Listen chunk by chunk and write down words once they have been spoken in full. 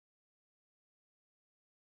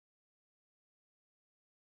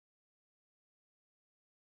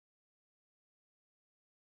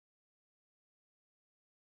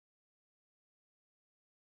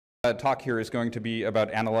talk here is going to be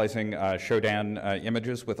about analyzing Shodan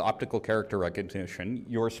images with optical character recognition.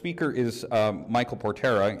 Your speaker is Michael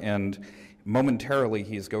Portera, and momentarily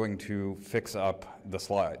he's going to fix up the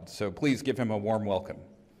slides. So please give him a warm welcome.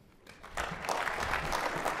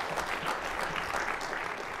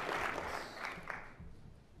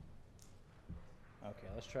 Okay,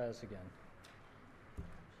 let's try this again.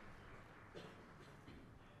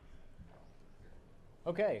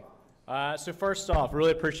 Okay, so first off,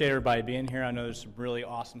 really appreciate everybody being here. I know there's some really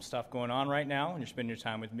awesome stuff going on right now, and you're spending your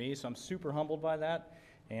time with me, so I'm super humbled by that,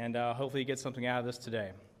 and hopefully you get something out of this today.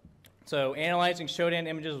 So analyzing Shodan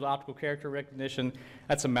images with optical character recognition,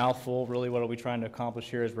 that's a mouthful. Really what are we trying to accomplish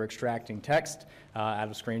here is we're extracting text out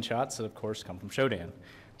of screenshots that, of course, come from Shodan.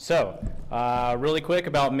 So, really quick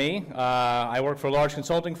about me. I work for a large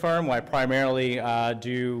consulting firm where I primarily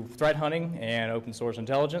do threat hunting and open source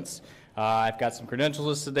intelligence. I've got some credentials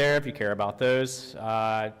listed there if you care about those.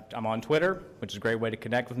 I'm on Twitter, which is a great way to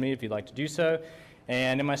connect with me if you'd like to do so.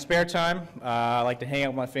 And in my spare time, I like to hang out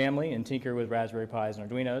with my family and tinker with Raspberry Pis and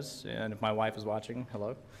Arduinos. And if my wife is watching,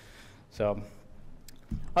 hello. So,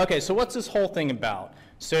 okay, so what's this whole thing about?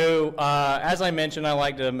 So, as I mentioned, I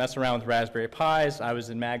like to mess around with Raspberry Pis. I was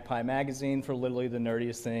in Magpie magazine for literally the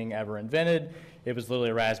nerdiest thing ever invented. It was literally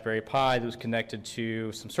a Raspberry Pi that was connected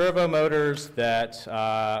to some servo motors that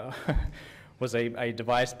was a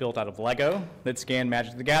device built out of Lego that scanned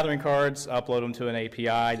Magic the Gathering cards, upload them to an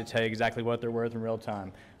API to tell you exactly what they're worth in real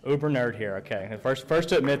time. Uber nerd here, okay. First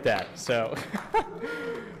to admit that, so.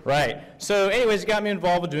 Right, so anyways, it got me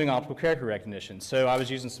involved with doing optical character recognition. So I was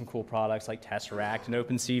using some cool products like Tesseract and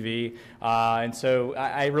OpenCV, and so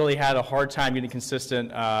I really had a hard time getting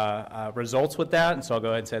consistent results with that, and so I'll go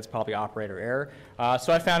ahead and say it's probably operator error.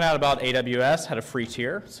 So I found out about AWS had a free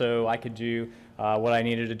tier, so I could do what I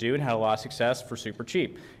needed to do and had a lot of success for super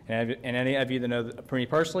cheap. And any of you that know me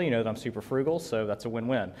personally, you know that I'm super frugal, so that's a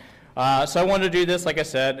win-win. So I wanted to do this, like I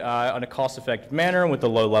said, in a cost-effective manner with a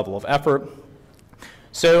low level of effort.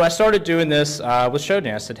 So I started doing this with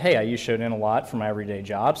Shodan. I said, hey, I use Shodan a lot for my everyday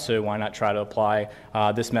job, so why not try to apply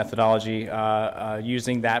this methodology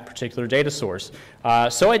using that particular data source?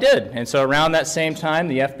 So I did, and so around that same time,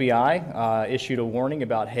 the FBI issued a warning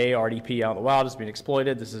about, hey, RDP out in the wild is being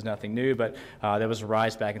exploited. This is nothing new, but there was a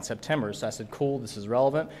rise back in September. So I said, cool, this is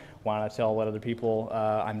relevant. Why not tell what other people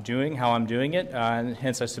I'm doing, how I'm doing it, and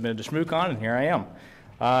hence I submitted to ShmooCon, and here I am.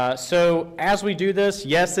 So as we do this,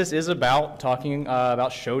 yes, this is about talking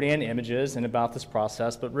about Shodan images and about this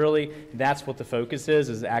process, but really that's what the focus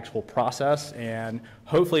is the actual process. And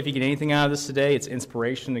hopefully if you get anything out of this today, it's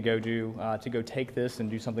inspiration to go take this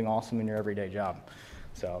and do something awesome in your everyday job.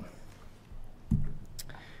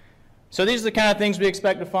 So these are the kind of things we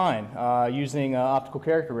expect to find using optical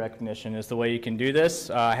character recognition is the way you can do this.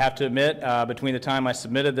 I have to admit, between the time I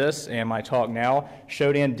submitted this and my talk now,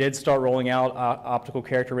 Shodan did start rolling out optical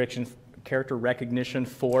character recognition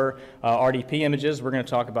for RDP images. We're going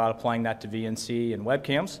to talk about applying that to VNC and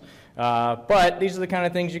webcams. But these are the kind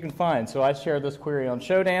of things you can find. So I shared this query on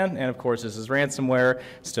Shodan, and of course this is ransomware,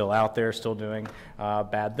 still out there, still doing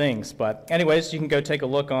bad things. But anyways, you can go take a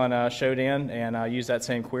look on Shodan and use that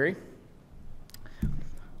same query.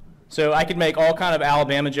 So I could make all kind of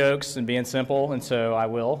Alabama jokes and being simple, and so I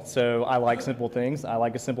will. So I like simple things. I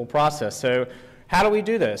like a simple process. So how do we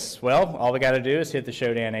do this? Well, all we got to do is hit the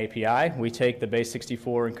Shodan API. We take the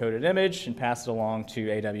base64 encoded image and pass it along to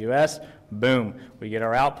AWS. Boom. We get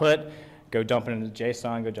our output. Go dump it into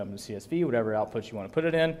JSON, go dump it into CSV, whatever output you want to put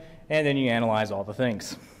it in, and then you analyze all the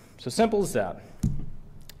things. So simple as that.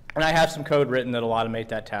 And I have some code written that'll automate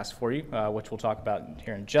that task for you, which we'll talk about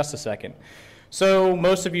here in just a second. So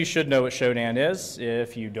most of you should know what Shodan is.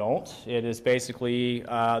 If you don't, it is basically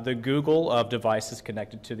the Google of devices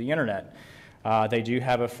connected to the internet. They do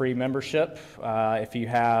have a free membership. If you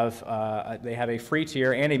have, they have a free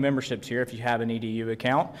tier and a membership tier if you have an EDU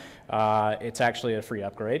account. It's actually a free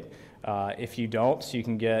upgrade. If you don't, you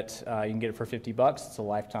can get it for $50. It's a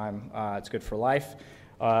lifetime. It's good for life.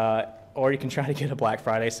 Or you can try to get a Black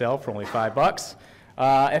Friday sale for only $5.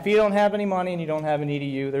 If you don't have any money and you don't have an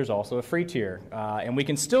EDU, there's also a free tier. And we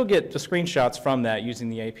can still get the screenshots from that using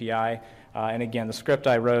the API. And again, the script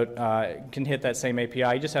I wrote can hit that same API.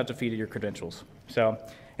 You just have to feed it your credentials. So,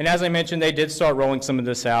 and as I mentioned, they did start rolling some of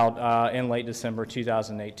this out in late December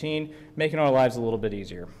 2018, making our lives a little bit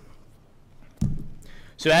easier.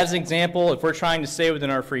 So as an example, if we're trying to stay within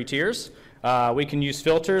our free tiers, we can use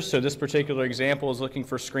filters. So this particular example is looking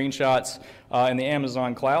for screenshots in the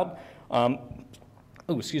Amazon cloud.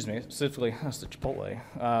 oh, excuse me, specifically, that's the Chipotle.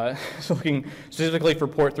 So looking specifically for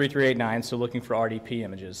port 3389, so looking for RDP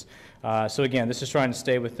images. So again, this is trying to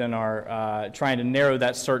stay within our, trying to narrow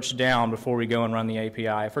that search down before we go and run the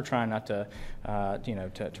API if we're trying not to,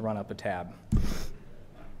 to run up a tab.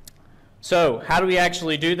 So how do we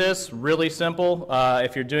actually do this? Really simple.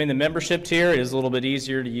 If you're doing the membership tier, it is a little bit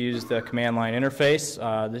easier to use the command line interface.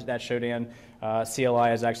 That Shodan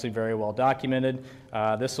CLI is actually very well documented.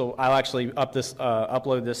 I'll actually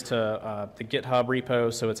upload this to the GitHub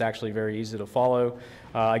repo, so it's actually very easy to follow.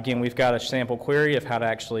 Again, we've got a sample query of how to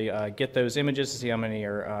actually get those images to see how many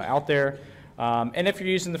are out there. And if you're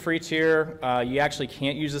using the free tier, you actually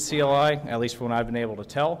can't use the CLI, at least from what I've been able to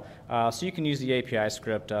tell. So you can use the API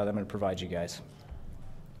script that I'm going to provide you guys.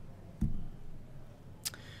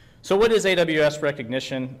 So what is AWS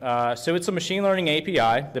recognition? So it's a machine learning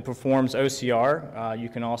API that performs OCR. You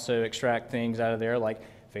can also extract things out of there like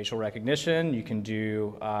facial recognition. You can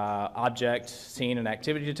do object, scene, and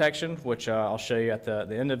activity detection, which I'll show you at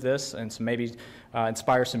the end of this, and so maybe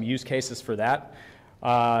inspire some use cases for that.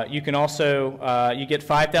 You can also, you get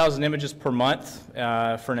 5,000 images per month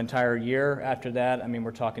for an entire year. After that, I mean,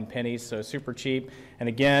 we're talking pennies, so super cheap. And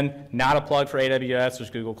again, not a plug for AWS. There's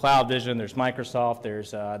Google Cloud Vision, there's Microsoft,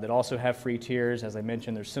 there's that also have free tiers. As I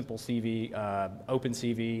mentioned, there's Simple CV,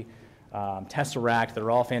 OpenCV, Tesseract. They're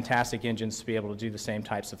all fantastic engines to be able to do the same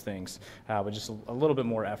types of things with just a little bit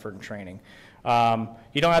more effort and training.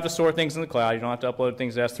 You don't have to store things in the cloud. You don't have to upload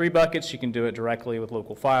things to S3 buckets. You can do it directly with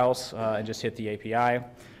local files and just hit the API.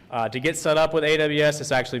 To get set up with AWS,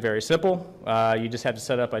 it's actually very simple. You just have to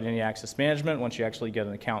set up identity access management once you actually get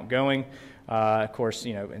an account going. Of course,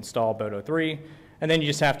 install Boto 3. And then you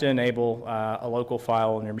just have to enable a local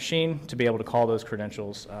file on your machine to be able to call those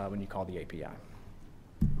credentials when you call the API.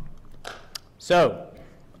 So,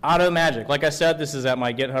 Auto Magic. Like I said, this is at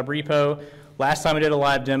my GitHub repo. Last time I did a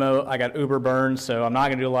live demo, I got uber burned, so I'm not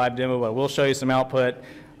going to do a live demo, but I will show you some output.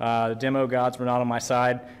 The demo gods were not on my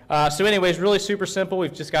side. So anyways, really super simple.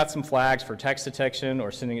 We've just got some flags for text detection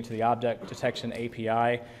or sending it to the object detection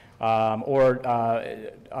API, or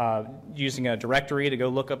using a directory to go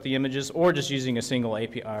look up the images, or just using a single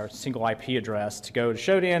API or single IP address to go to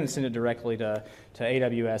Shodan and send it directly to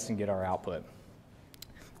AWS and get our output.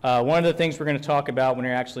 One of the things we're going to talk about when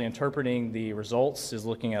you're actually interpreting the results is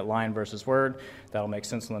looking at line versus word. That'll make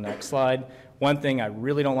sense on the next slide. One thing I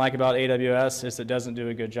really don't like about AWS is it doesn't do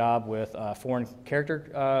a good job with foreign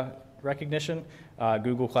character recognition.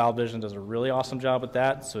 Google Cloud Vision does a really awesome job with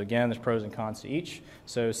that. So again, there's pros and cons to each.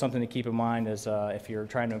 So something to keep in mind is if you're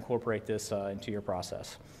trying to incorporate this into your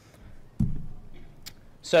process.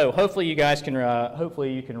 So hopefully you guys can,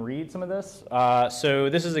 hopefully you can read some of this. So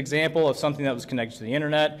this is an example of something that was connected to the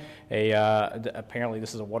internet. Apparently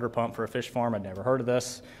this is a water pump for a fish farm. I'd never heard of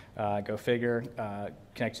this. Go figure.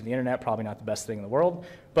 Connected to the internet, probably not the best thing in the world.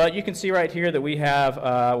 But you can see right here that we have,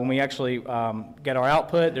 when we actually get our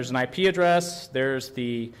output, there's an IP address, there's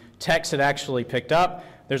the text it actually picked up,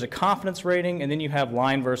 there's a confidence rating, and then you have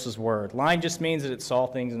line versus word. Line just means that it saw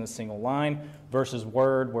things in a single line, versus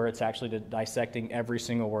word, where it's actually dissecting every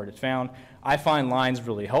single word it found. I find lines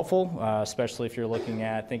really helpful, especially if you're looking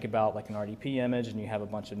at, think about like an RDP image and you have a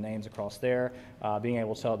bunch of names across there, being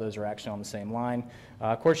able to tell those are actually on the same line.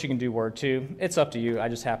 Of course, you can do word too. It's up to you. I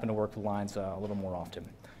just happen to work with lines a little more often.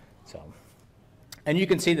 So, and you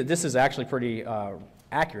can see that this is actually pretty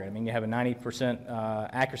accurate. I mean, you have a 90%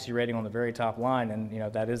 accuracy rating on the very top line,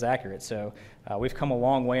 and that is accurate. So we've come a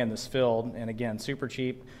long way in this field, and again, super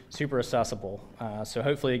cheap, super accessible. So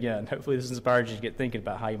hopefully this inspires you to get thinking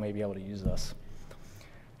about how you may be able to use this.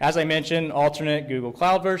 As I mentioned, alternate Google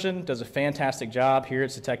Cloud Version does a fantastic job. Here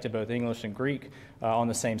it's detected both English and Greek on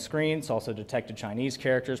the same screen. It's also detected Chinese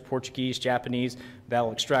characters, Portuguese, Japanese.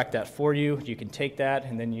 That'll extract that for you. You can take that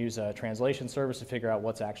and then use a translation service to figure out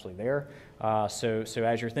what's actually there. So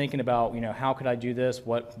as you're thinking about, how could I do this?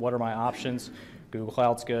 What are my options? Google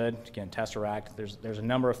Cloud's good. Again, Tesseract. There's a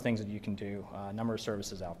number of things that you can do, a number of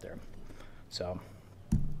services out there. So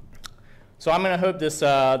I'm going to hope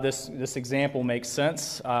this example makes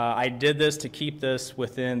sense. I did this to keep this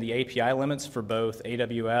within the API limits for both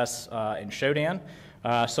AWS and Shodan.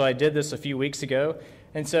 So I did this a few weeks ago.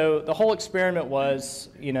 And so the whole experiment was,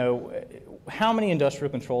 how many industrial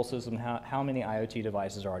control systems, how many IoT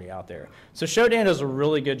devices are already out there? So Shodan does a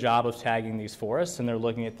really good job of tagging these for us, and they're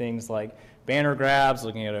looking at things like banner grabs,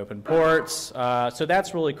 looking at open ports. So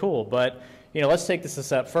that's really cool. But let's take this a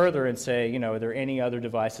step further and say, are there any other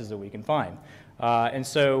devices that we can find? And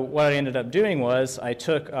so what I ended up doing was I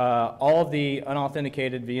took all of the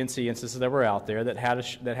unauthenticated VNC instances that were out there that had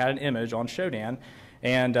an image on Shodan,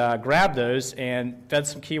 and grabbed those and fed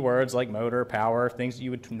some keywords like motor, power, things that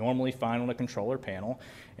you would normally find on a controller panel,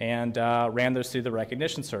 and ran those through the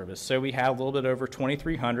recognition service. So we had a little bit over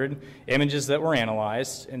 2,300 images that were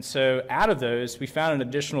analyzed, and so out of those, we found an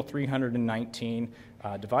additional 319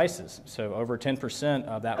 devices, so over 10%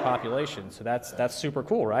 of that population. So that's super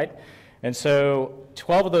cool, right? And so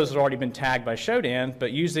 12 of those had already been tagged by Shodan,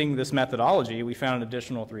 but using this methodology, we found an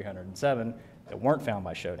additional 307 that weren't found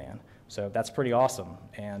by Shodan. So that's pretty awesome.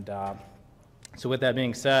 And so with that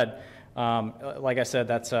being said, like I said,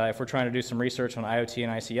 that's if we're trying to do some research on IoT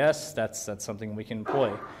and ICS, that's something we can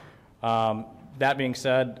employ. That being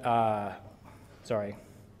said, sorry,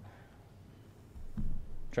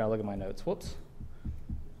 trying to look at my notes. Whoops.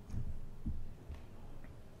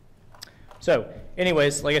 So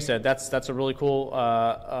anyways, like I said, that's a really cool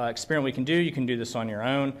experiment we can do. You can do this on your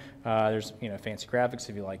own. There's fancy graphics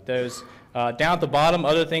if you like those. Down at the bottom,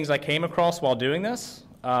 other things I came across while doing this,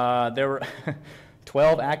 there were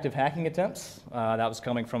 12 active hacking attempts. That was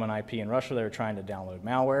coming from an IP in Russia. They were trying to download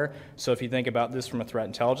malware. So if you think about this from a threat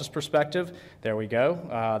intelligence perspective, there we go.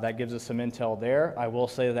 That gives us some intel there. I will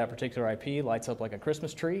say that particular IP lights up like a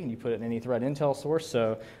Christmas tree, and you put it in any threat intel source,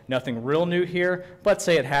 so nothing real new here. But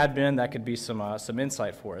say it had been, that could be some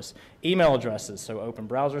insight for us. Email addresses, so open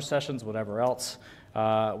browser sessions, whatever else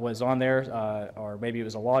was on there, or maybe it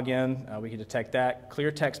was a login. We could detect that. Clear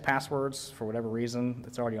text passwords, for whatever reason,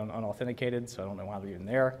 it's already unauthenticated, so I don't know why they're even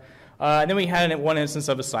there. And then we had one instance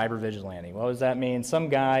of a cyber vigilante. What does that mean? Some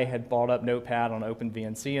guy had bought up Notepad on an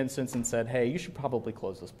OpenVNC instance and said, hey, you should probably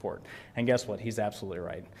close this port. And guess what? He's absolutely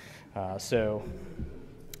right. So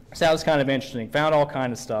that was kind of interesting. Found all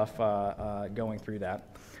kind of stuff going through that.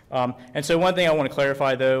 And so one thing I want to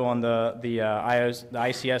clarify, though, on the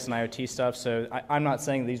ICS and IoT stuff, so I'm not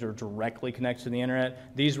saying these are directly connected to the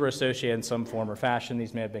internet. These were associated in some form or fashion.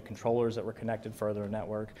 These may have been controllers that were connected further in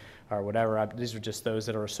network or whatever. These are just those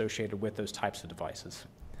that are associated with those types of devices.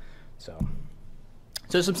 So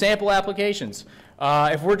some sample applications.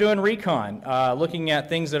 If we're doing recon, looking at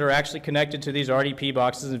things that are actually connected to these RDP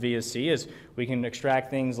boxes and VSC, is we can extract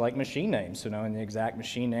things like machine names. So knowing the exact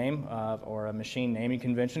machine name or a machine naming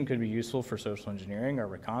convention could be useful for social engineering or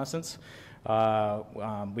reconnaissance.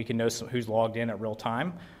 We can know who's logged in at real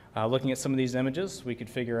time. Looking at some of these images, we could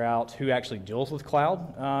figure out who actually deals with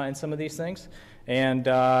cloud in some of these things. And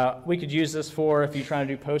we could use this for if you're trying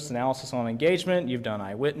to do post-analysis on engagement, you've done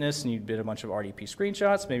eyewitness and you did a bunch of RDP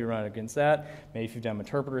screenshots, maybe run it against that. Maybe if you've done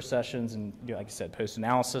interpreter sessions and, like I said,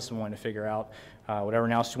 post-analysis and wanting to figure out whatever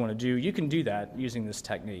analysis you want to do, you can do that using this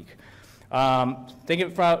technique. Thinking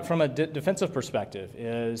from a defensive perspective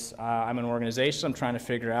is I'm an organization, I'm trying to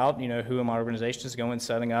figure out, who in my organization is going and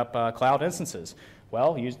setting up cloud instances.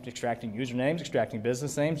 Well, extracting usernames, extracting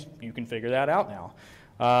business names, you can figure that out now.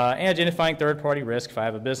 And identifying third-party risk. If I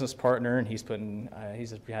have a business partner and he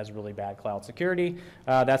has really bad cloud security,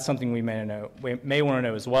 that's something we may want to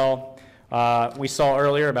know as well. We saw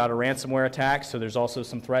earlier about a ransomware attack, so there's also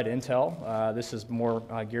some threat intel. This is more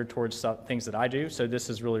geared towards things that I do, so this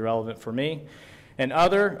is really relevant for me. And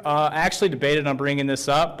I actually debated on bringing this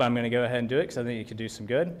up, but I'm going to go ahead and do it because I think it could do some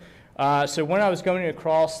good. So when I was going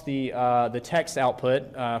across the text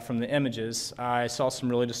output from the images, I saw some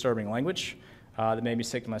really disturbing language. That made me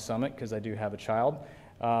sick to my stomach because I do have a child.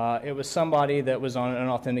 It was somebody that was on an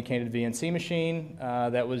unauthenticated VNC machine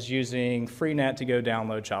that was using Freenet to go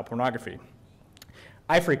download child pornography.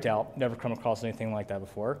 I freaked out, never come across anything like that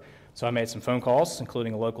before. So I made some phone calls,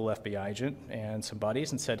 including a local FBI agent and some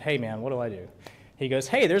buddies, and said, hey man, what do I do? He goes,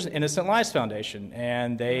 hey, there's an Innocent Lives Foundation,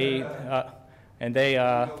 and they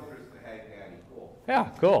yeah,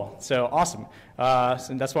 cool. So awesome.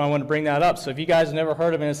 And that's why I wanted to bring that up. So if you guys have never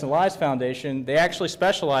heard of Innocent Lives Foundation, they actually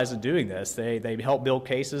specialize in doing this. They help build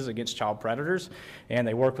cases against child predators, and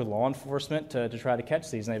they work with law enforcement to try to catch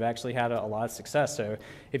these, and they've actually had a lot of success. So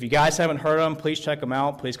if you guys haven't heard of them, please check them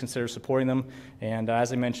out. Please consider supporting them. And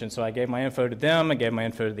as I mentioned, so I gave my info to them. I gave my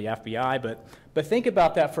info to the FBI. But think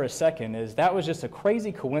about that for a second, is that was just a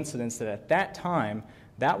crazy coincidence that at that time,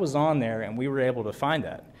 that was on there, and we were able to find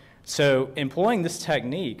that. So employing this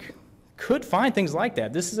technique could find things like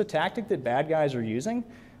that. This is a tactic that bad guys are using.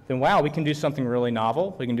 Then wow, we can do something really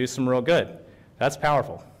novel. We can do some real good. That's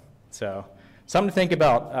powerful. So something to think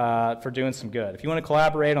about for doing some good. If you want to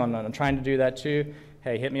collaborate on trying to do that too,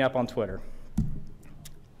 hey, hit me up on Twitter.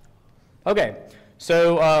 Okay,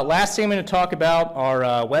 so last thing I'm going to talk about are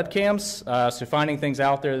webcams. So finding things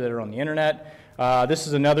out there that are on the internet. This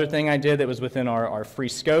is another thing I did that was within our free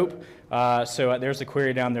scope. So there's a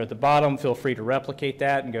query down there at the bottom. Feel free to replicate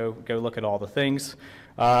that and go look at all the things.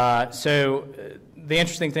 So the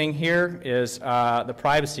interesting thing here is the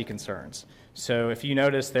privacy concerns. So if you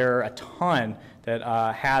notice, there are a ton that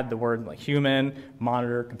had the word like human,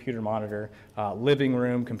 monitor, living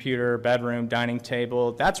room, computer, bedroom, dining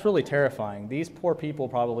table. That's really terrifying. These poor people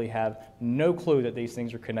probably have no clue that these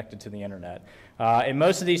things are connected to the internet. And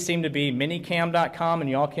most of these seem to be minicam.com and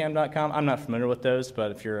y'allcam.com. I'm not familiar with those,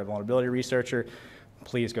 but if you're a vulnerability researcher,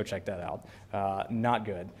 please go check that out. Not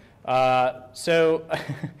good.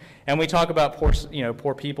 And we talk about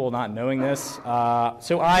poor people not knowing this.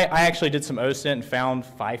 So I actually did some OSINT and found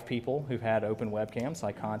 5 people who had open webcams.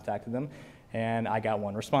 I contacted them, and I got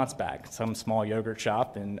one response back. Some small yogurt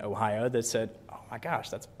shop in Ohio that said, "Oh my gosh,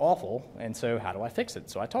 that's awful, and so how do I fix it?"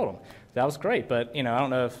 So I told them. That was great, but I don't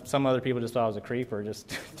know if some other people just thought I was a creep or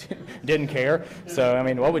just didn't care. So I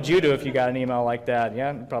mean, what would you do if you got an email like that?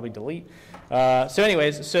 Yeah, probably delete. So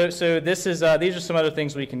anyways, so this is these are some other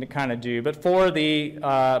things we can kind of do, but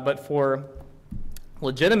for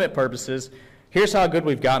legitimate purposes, here's how good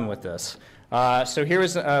we've gotten with this. So here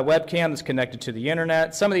is a webcam that's connected to the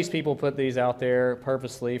internet. Some of these people put these out there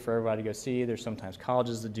purposely for everybody to go see. There's sometimes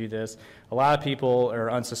colleges that do this. A lot of people are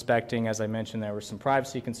unsuspecting. As I mentioned, there were some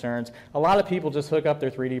privacy concerns. A lot of people just hook up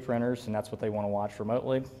their 3D printers, and that's what they want to watch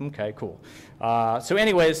remotely. Okay, cool. So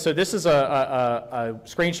anyways, so this is a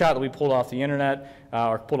screenshot that we pulled off the internet,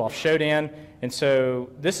 or pulled off Shodan. And so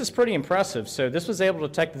this is pretty impressive. So this was able to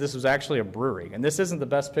detect that this was actually a brewery. And this isn't the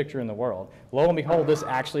best picture in the world. Lo and behold, this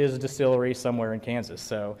actually is a distillery somewhere in Kansas.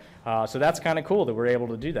 So, so that's kind of cool that we're able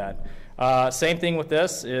to do that. Same thing with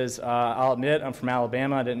this is, I'll admit, I'm from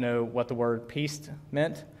Alabama. I didn't know what the word pieced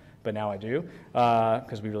meant, but now I do,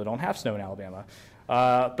 because we really don't have snow in Alabama.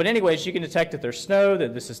 But anyways, you can detect that there's snow,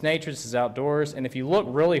 that this is nature, this is outdoors, and if you look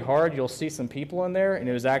really hard, you'll see some people in there, and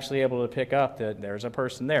it was actually able to pick up that there's a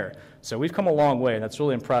person there. So we've come a long way, and that's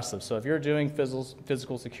really impressive. So if you're doing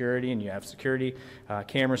physical security and you have security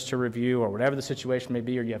cameras to review or whatever the situation may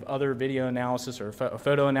be, or you have other video analysis or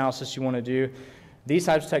photo analysis you want to do, these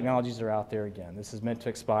types of technologies are out there again. This is meant to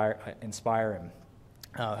inspire, and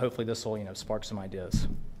hopefully this will spark some ideas.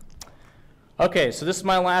 Okay, so this is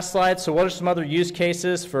my last slide. So what are some other use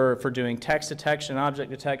cases for doing text detection,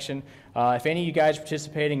 object detection? If any of you guys are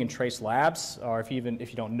participating in Trace Labs, or if you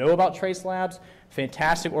don't know about Trace Labs,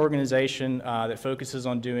 fantastic organization that focuses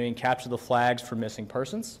on doing capture the flags for missing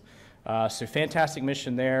persons. So fantastic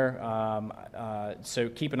mission there. So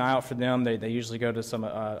keep an eye out for them. They usually go to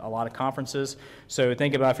a lot of conferences. So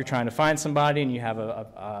think about if you're trying to find somebody and you have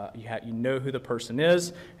you know who the person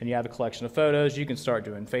is and you have a collection of photos, you can start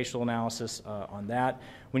doing facial analysis on that.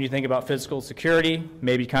 When you think about physical security,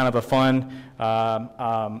 maybe kind of a fun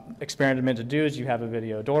experiment to do is you have a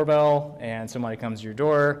video doorbell and somebody comes to your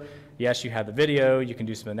door. Yes, you have the video. You can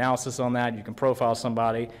do some analysis on that. You can profile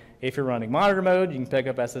somebody. If you're running monitor mode, you can pick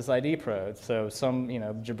up SSID probes. So some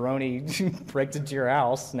jabroni breaks into your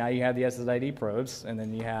house. Now you have the SSID probes, and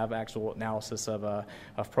then you have actual analysis of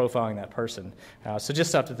profiling that person. So just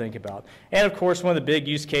stuff to think about. And of course, one of the big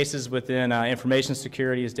use cases within information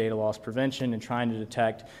security is data loss prevention and trying to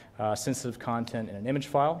detect sensitive content in an image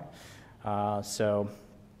file.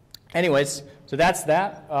 Anyways, so that's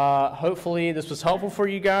that. Hopefully this was helpful for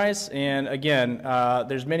you guys. And again,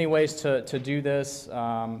 there's many ways to do this.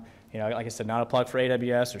 Like I said, not a plug for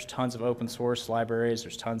AWS. There's tons of open source libraries.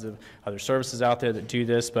 There's tons of other services out there that do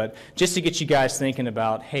this. But just to get you guys thinking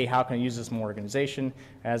about, hey, how can I use this in my organization?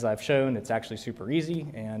 As I've shown, it's actually super easy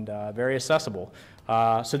and very accessible.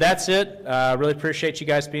 So that's it. Really appreciate you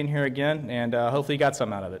guys being here again, and hopefully you got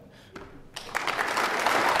something out of it.